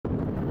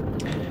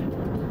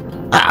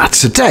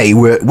Today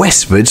we're at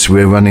Westfords.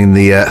 We're running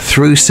the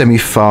through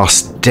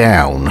semi-fast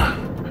down.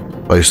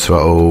 Close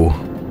throttle.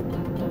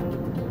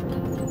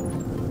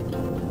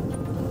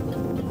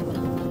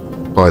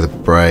 By the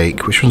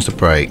brake. Which one's the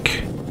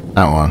brake?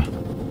 That one.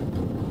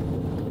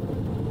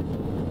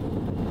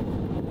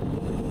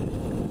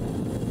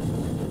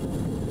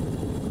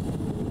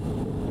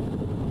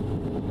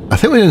 I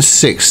think we're doing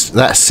 6.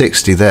 That's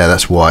 60 there.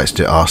 That's why it's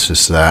asked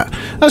us that.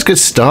 That's a good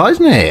start,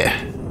 isn't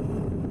it?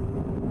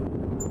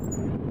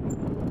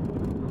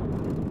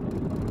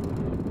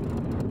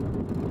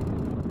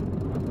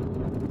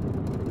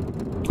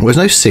 There's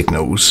no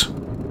signals.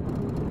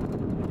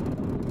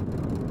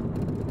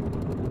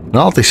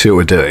 I'll hardly see what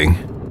we're doing.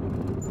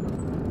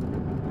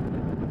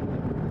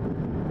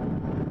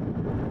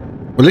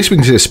 Well, at least we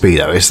can see the speed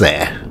though, it's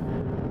there.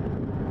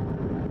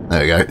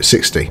 There we go,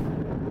 60.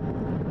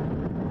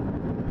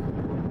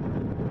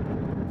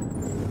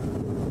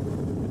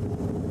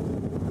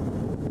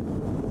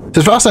 So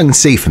as far as I can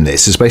see from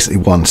this, there's basically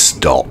one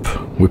stop.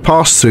 We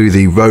pass through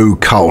the Row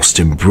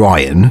Carlston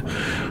Bryan,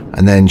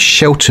 and then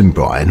Shelton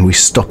Bryan we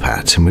stop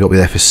at, and we've got to be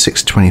there for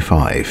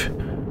 6:25.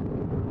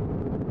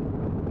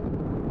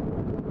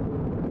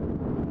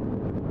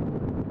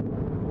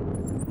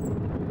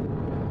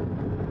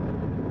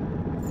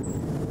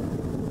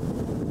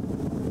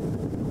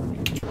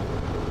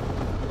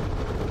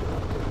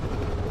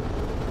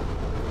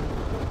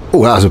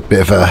 Oh, that was a bit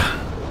of a...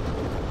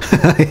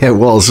 yeah, it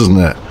was,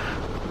 wasn't it?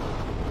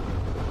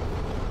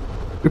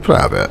 We put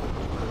out a bit.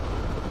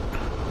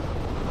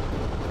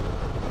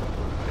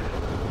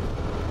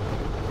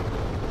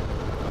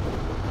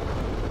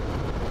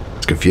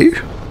 It's a good view.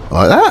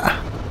 I like that.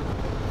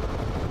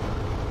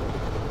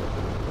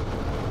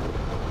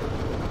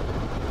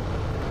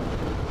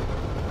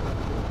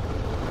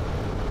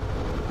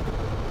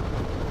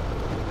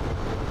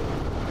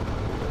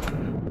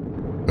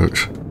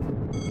 Oops.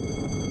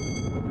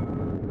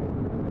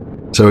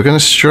 So we're going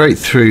straight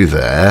through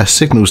there.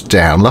 Signal's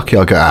down. Lucky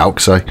I got out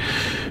because I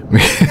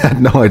had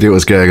no idea what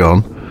was going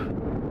on.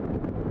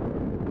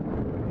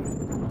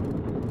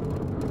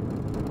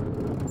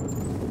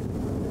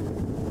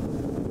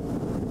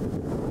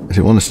 Does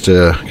it want us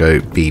to go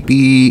beep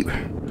beep?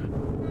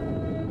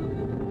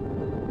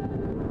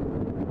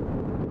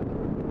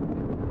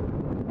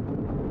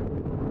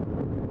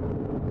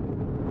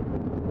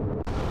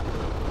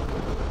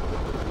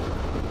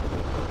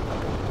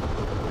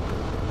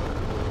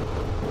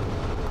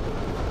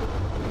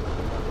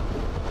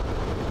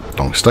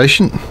 Long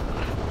station.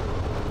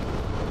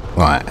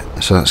 Right,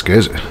 so that's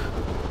good.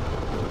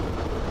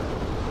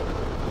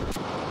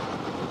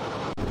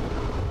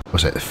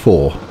 What's it?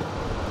 4.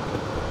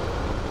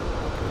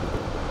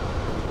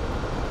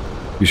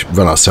 We should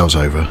run ourselves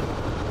over.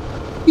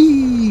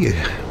 Eee!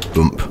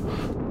 Bump.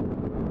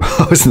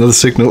 Oh, it's another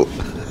signal.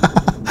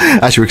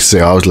 Actually, we can see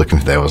I was looking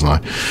for there, wasn't I?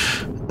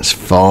 That's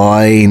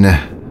fine.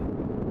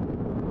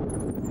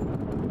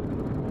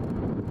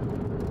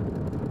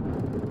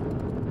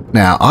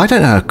 Now, I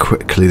don't know how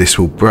quickly this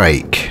will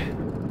break.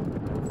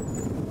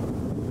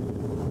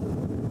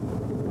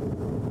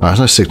 There's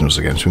no signals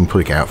again, so we can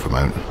probably get out for a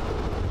moment.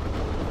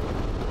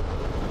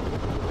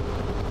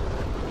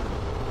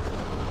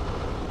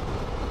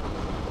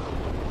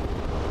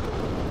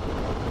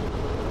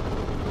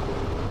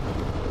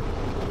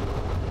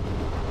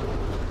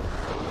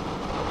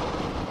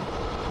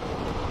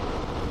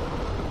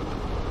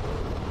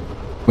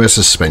 Where's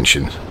the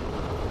suspension?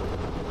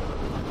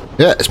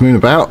 Yeah, it's moving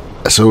about.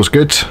 That's always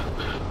good.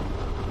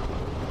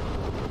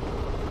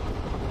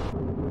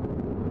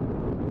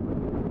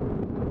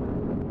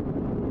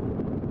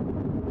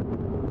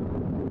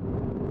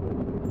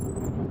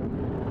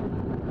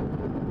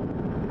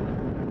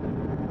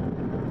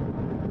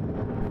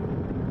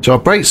 So our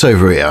brake's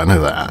over here, I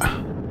know that.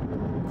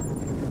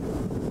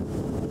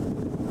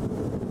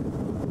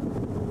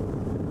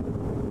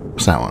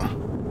 What's that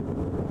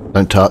one?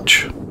 Don't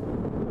touch.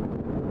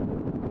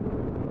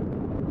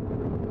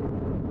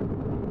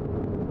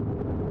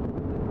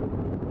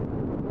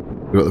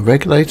 We've got the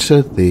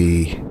regulator,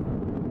 the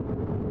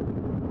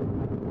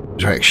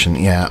direction,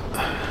 yeah.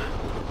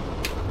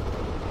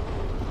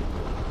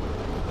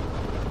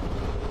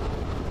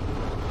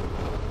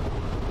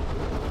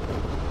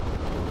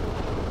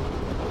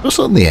 What's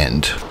on the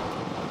end?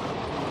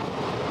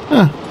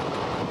 Huh.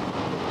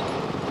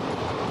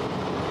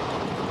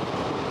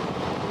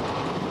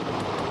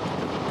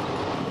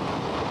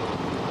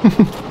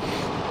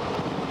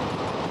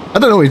 I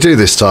don't know what we do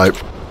this type.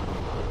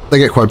 They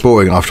get quite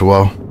boring after a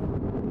while.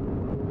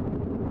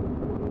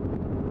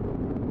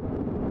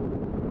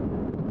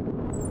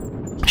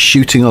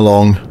 Shooting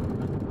along.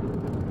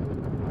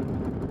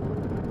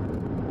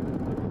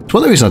 It's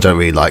one of the reasons I don't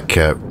really like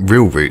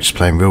real routes,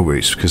 playing real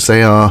routes, because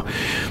they are...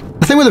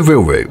 The thing with a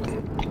real route,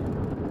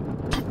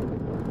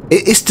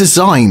 it's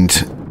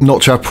designed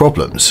not to have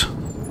problems.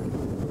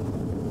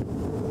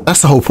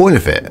 That's the whole point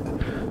of it.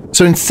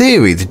 So in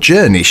theory, the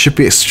journey should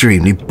be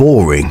extremely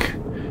boring.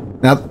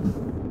 Now,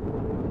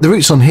 the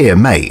routes on here are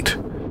made,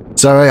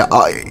 so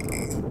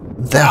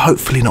they're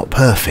hopefully not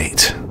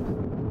perfect.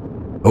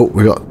 Oh,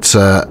 we got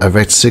a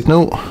red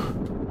signal.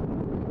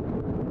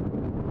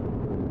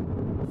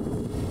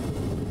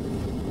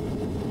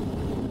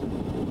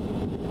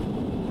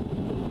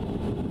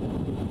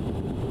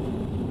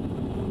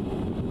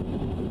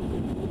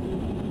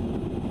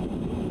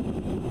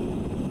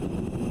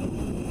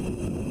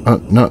 Oh,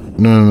 no, no,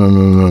 no,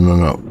 no, no, no,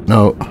 no,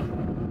 no.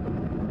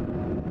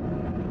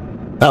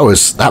 That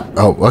was that.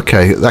 Oh,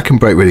 okay. That can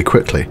break really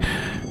quickly.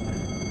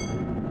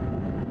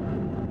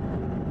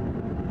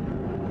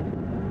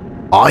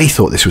 I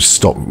thought this would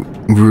stop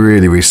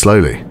really, really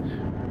slowly.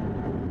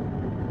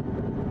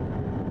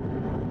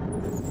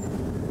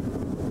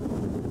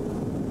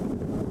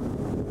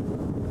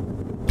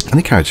 How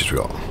many carriages we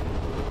got?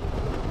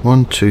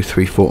 1, 2,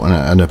 3, 4,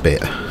 and a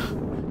bit.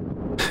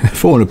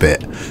 4 and a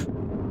bit.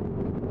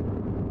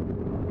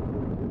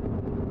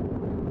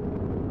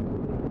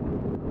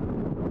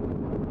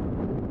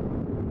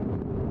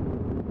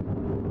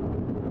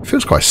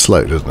 Feels quite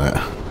slow, doesn't it?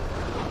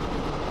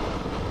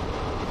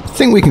 I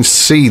think we can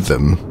see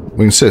them.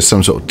 We can see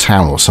some sort of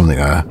town or something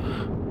there.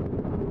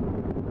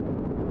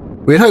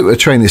 We'd hope a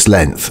train this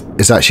length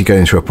is actually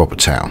going through a proper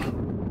town.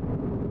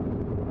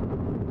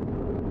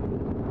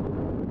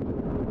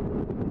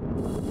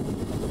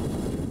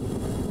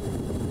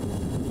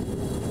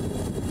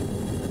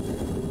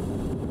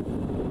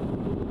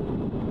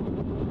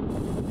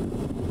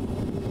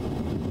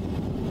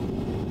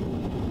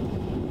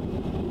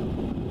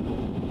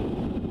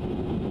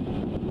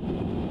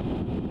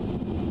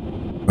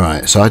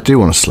 Right, so I do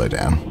want to slow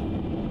down.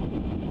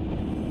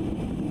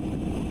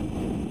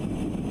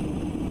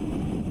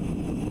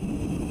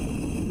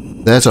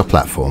 There's our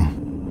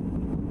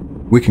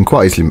platform. We can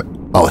quite easily...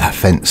 Oh, that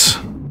fence.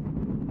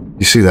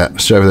 You see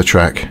that? Straight over the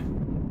track.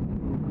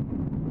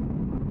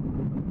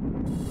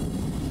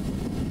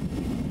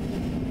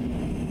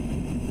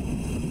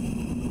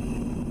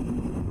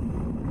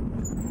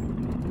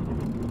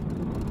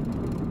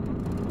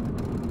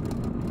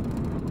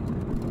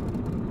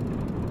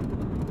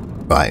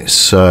 Right,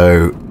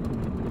 so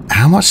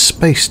how much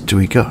space do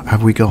we got?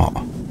 Have we got?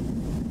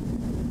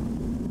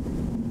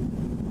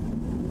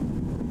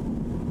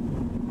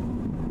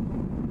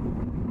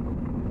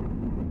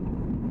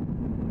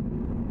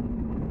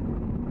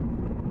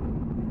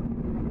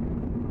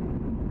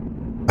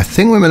 I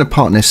think we're going to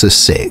park this as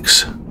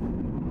 6.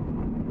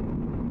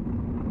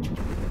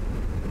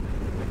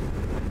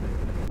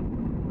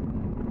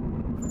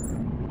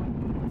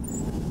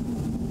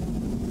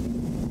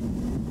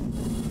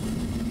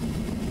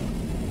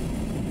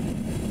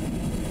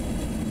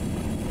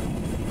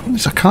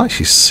 I can't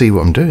actually see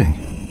what I'm doing.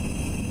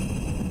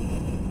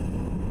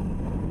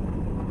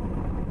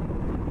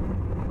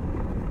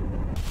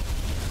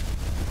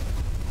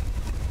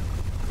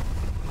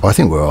 Oh, I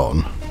think we're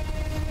on.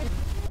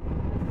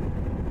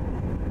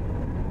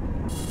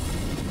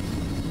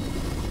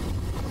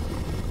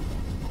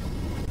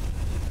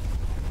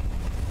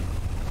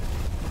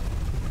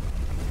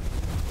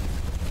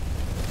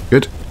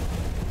 Good.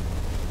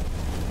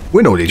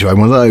 We're normally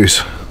driving one of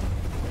those.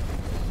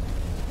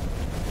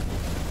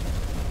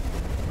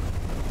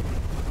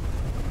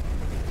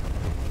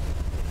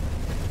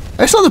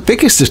 It's not the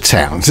biggest of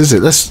towns, is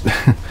it? Let's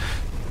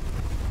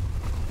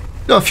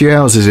got a few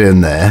houses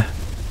in there.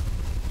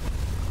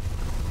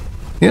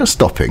 You're not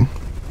stopping.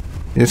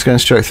 You're just going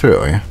straight through,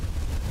 are you?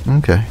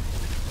 Okay.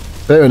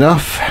 Fair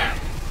enough.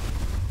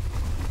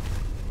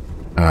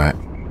 Alright.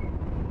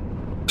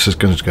 This is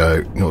going to go...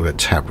 You're going to go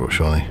Tabrel,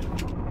 surely.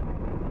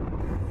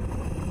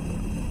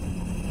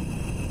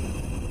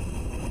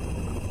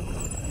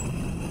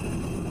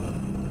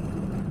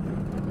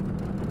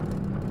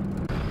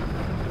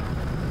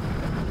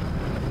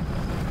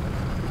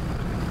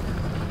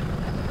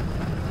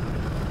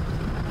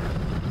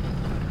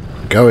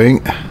 Going.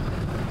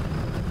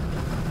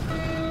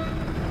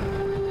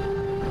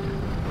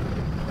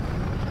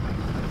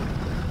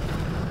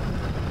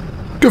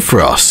 Good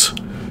for us.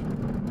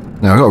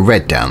 Now I've got a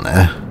red down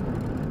there,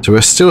 so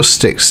we're still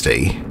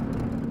 60.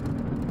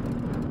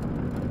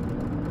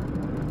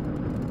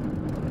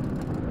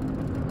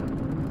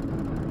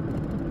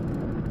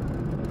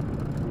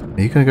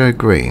 Are you going to go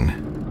green?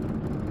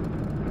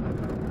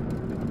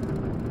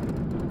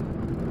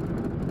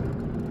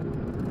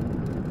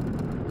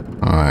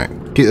 Alright.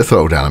 Keep the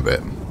throttle down a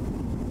bit.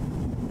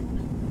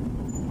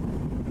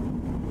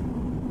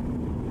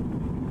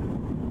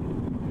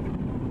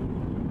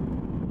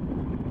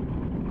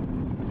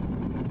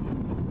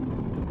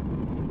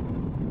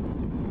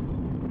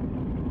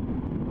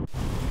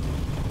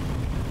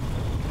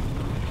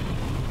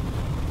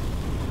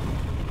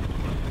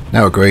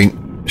 Now we're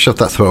green. Shove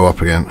that throttle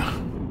up again.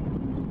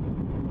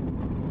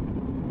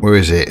 Where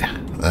is it?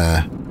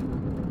 There.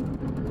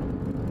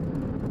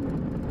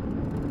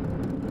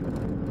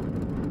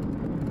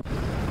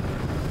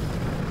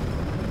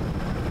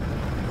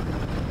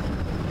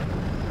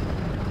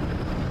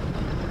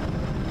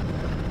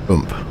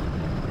 Bump.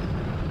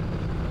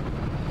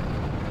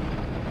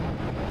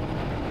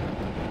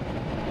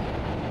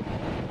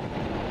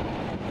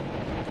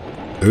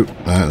 Oop,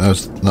 no,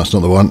 that's not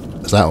the one.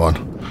 It's that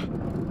one.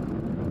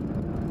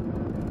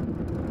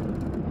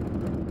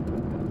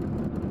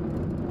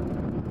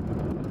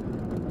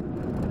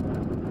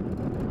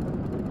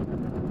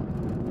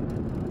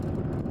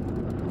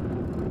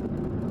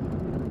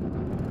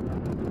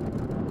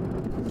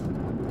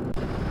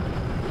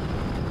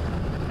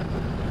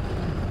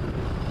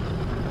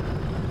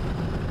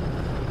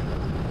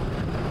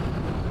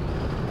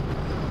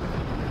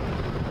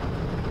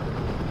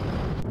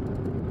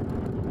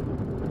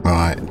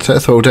 Take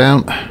the throttle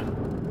down.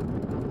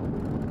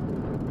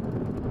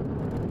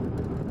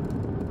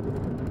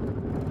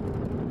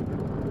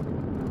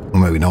 Or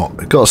maybe not.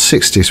 We've got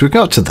 60, so we've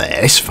got to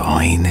there. It's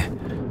fine.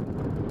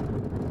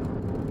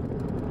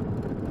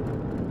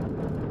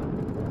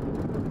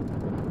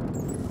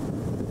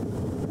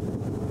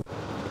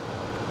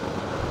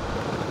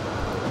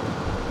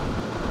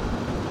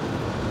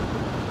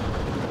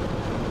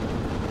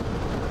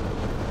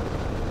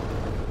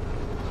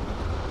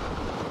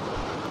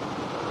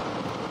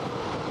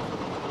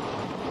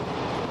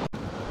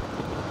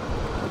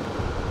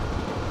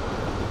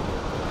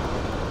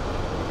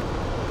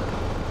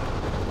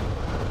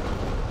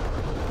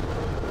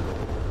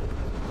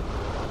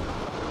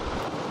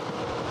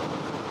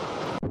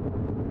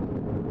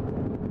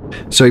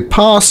 So we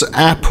pass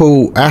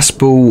Aspel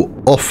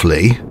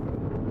Offley.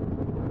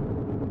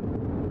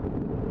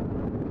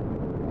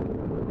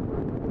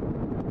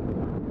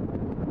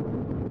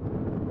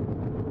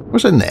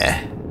 What's in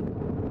there?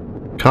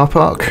 Car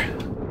park?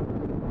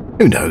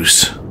 Who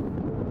knows?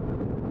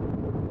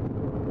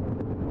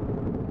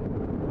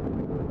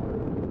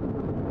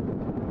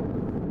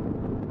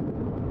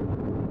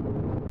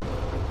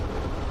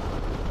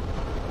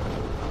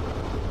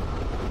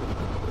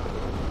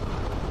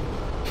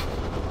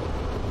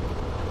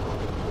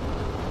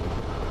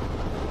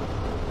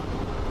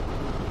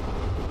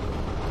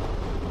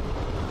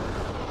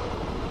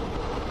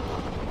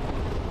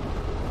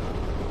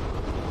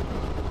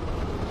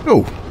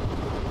 Oh,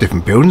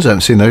 different buildings. I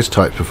haven't seen those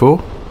types before.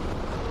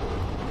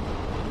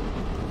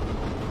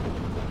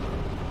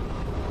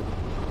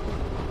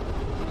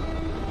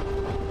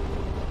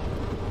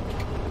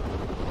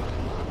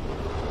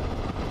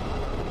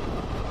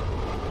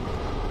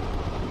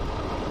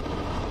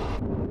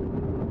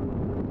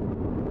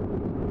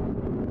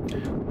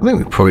 I think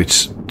we probably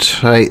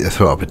take the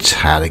throttle up a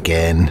tad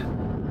again.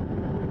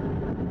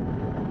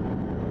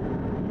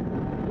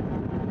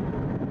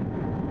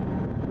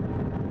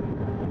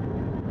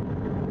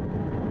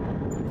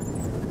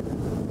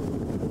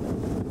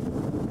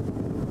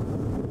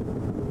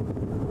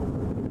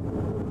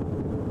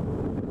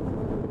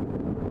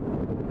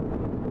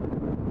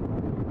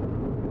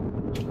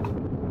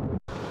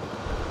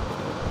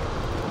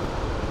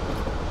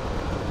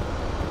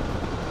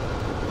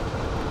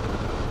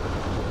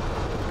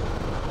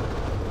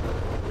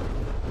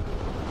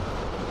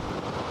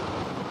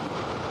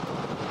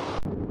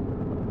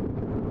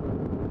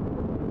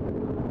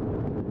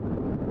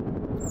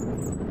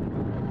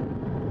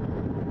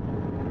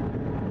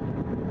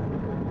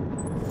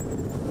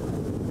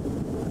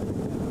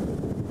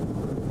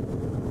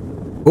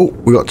 Oh,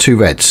 we got two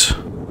reds.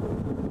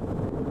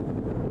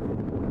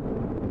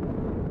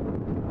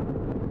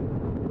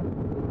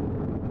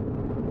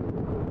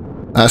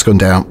 That's gone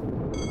down.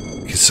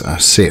 You can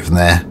see it from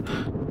there.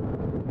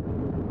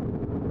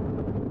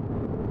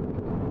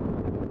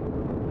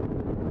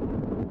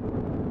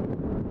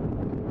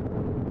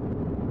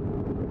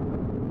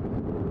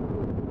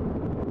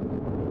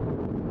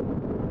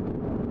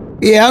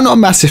 Yeah, I'm not a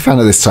massive fan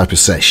of this type of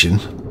session.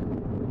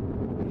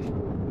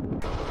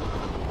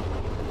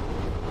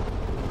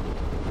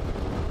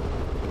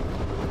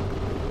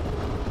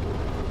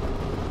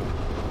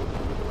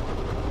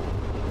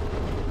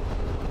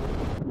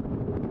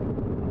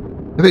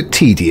 A bit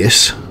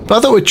tedious, but I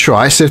thought we'd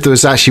try, see if there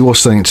was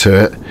something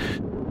to it.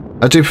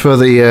 I do prefer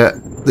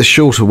the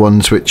shorter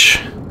ones, which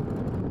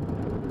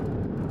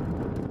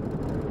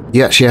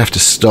you actually have to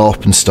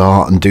stop and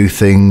start and do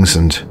things,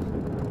 and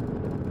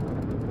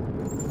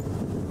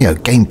you know,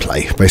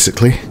 gameplay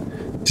basically.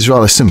 It's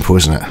rather simple,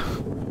 isn't it?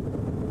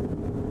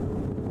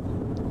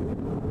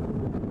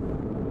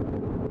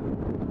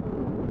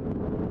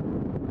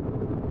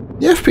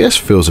 The FPS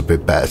feels a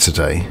bit better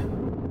today.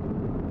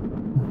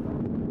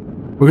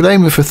 We're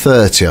aiming for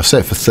 30. I've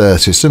set it for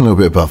 30. It's still a little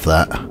bit above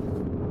that.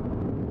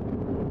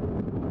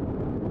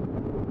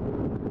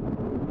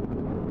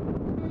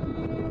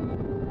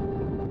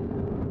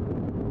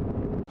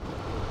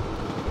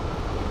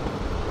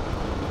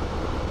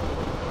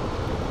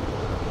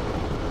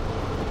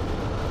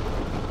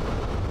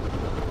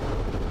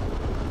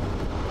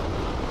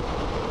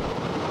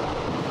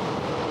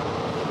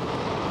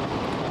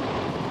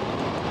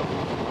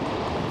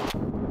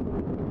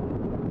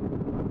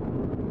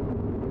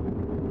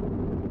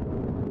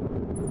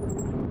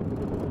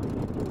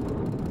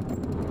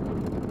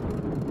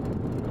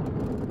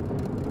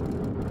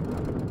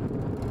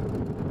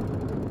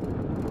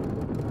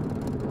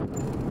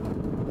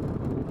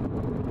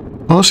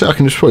 Honestly, I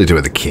can just probably do it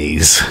with the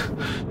keys.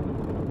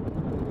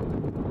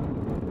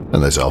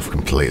 Turn those off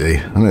completely.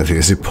 I don't think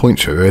there's a point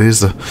to it, really, is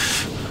there?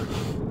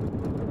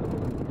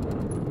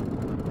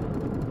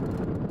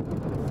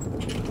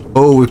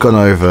 Oh, we've gone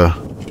over.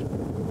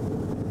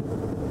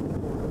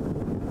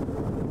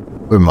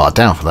 We're marked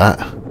down for that.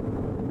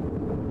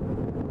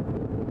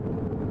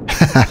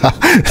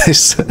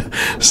 Is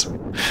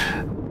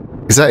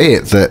that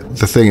it? That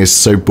the thing is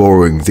so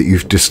boring that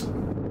you've just...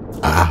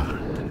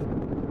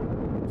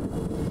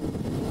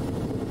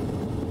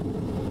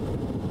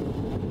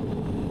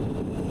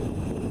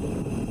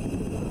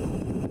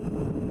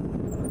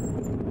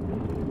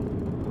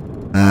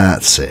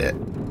 That's it.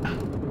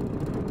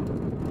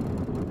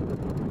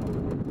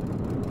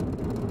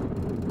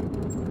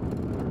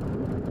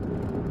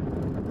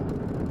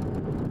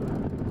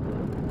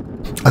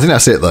 I think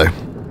that's it though.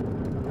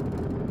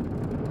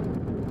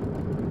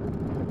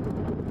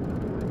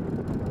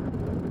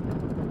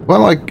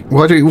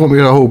 Why do you want me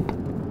to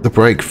hold the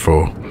brake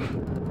for?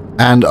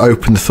 And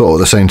open the throttle at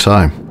the same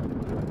time?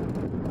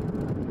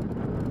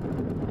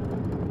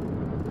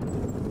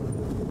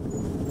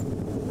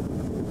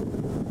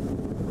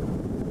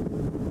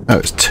 Oh,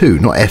 it's 2,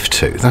 not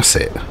F2. That's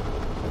it.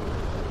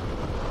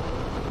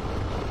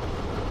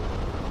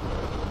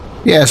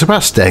 Yeah, it's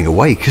about staying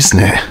awake, isn't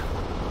it?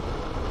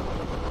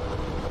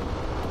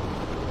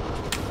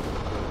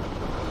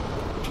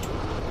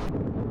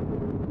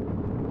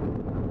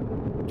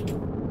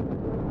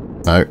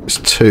 No, it's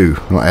 2,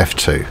 not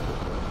F2.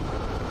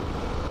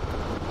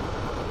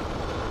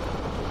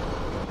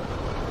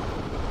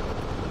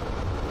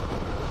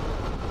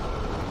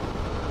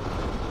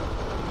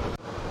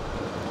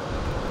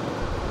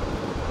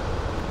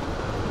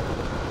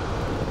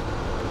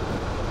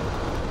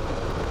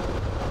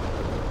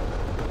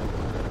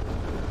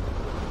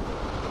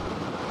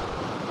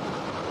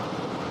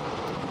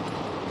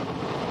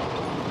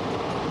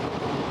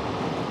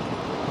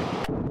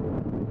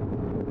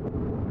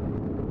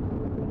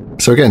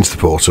 So again to the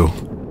portal.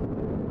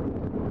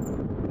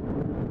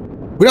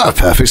 We got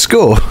a perfect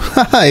score.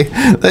 Hey,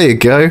 there you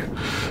go.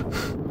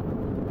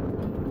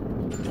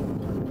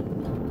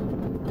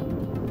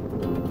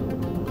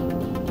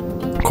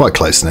 Quite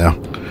close now.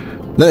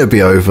 Let it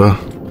be over.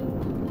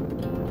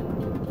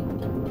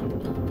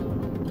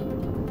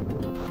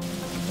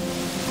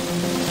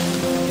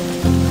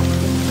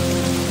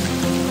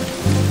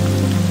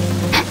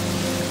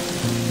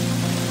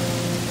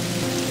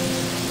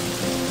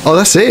 Oh,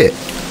 that's it.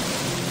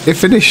 It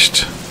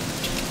finished.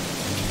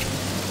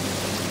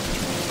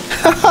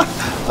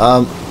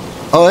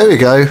 Oh, there we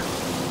go.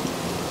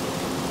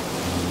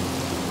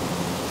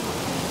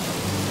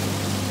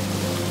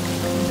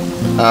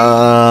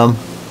 I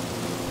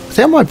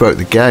think I might broke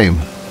the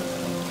game.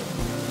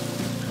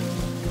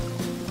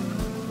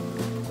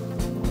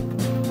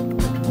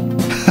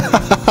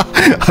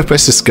 I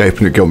pressed escape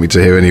and it got me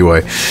to here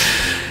anyway.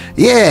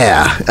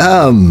 Yeah.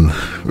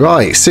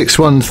 Right.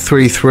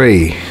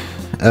 6133.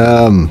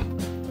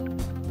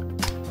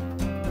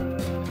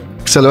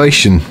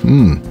 Acceleration.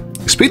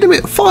 Speed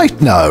limit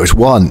 5. No, it's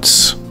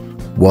once.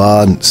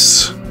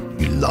 Once.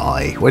 You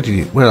lie. Where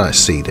did I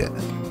seed it?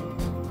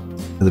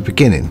 At the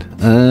beginning.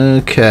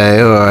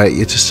 Okay. All right.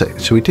 You just say,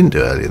 so we didn't do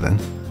it earlier then.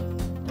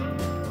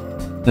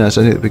 No, it's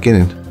only at the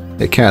beginning.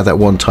 It counted that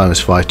one time as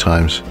 5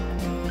 times.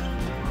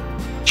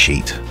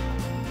 Cheat.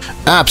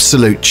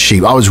 Absolute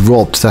cheat. I was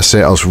robbed. That's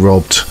it. I was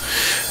robbed.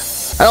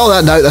 And on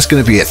that note, that's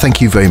going to be it. Thank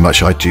you very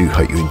much. I do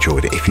hope you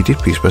enjoyed it. If you did,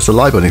 please press the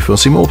like button. If you want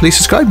to see more, please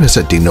subscribe. Press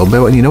that ding dong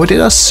bell, and you know what I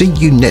did. I'll see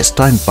you next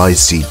time. Bye.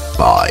 See.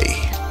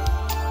 Bye.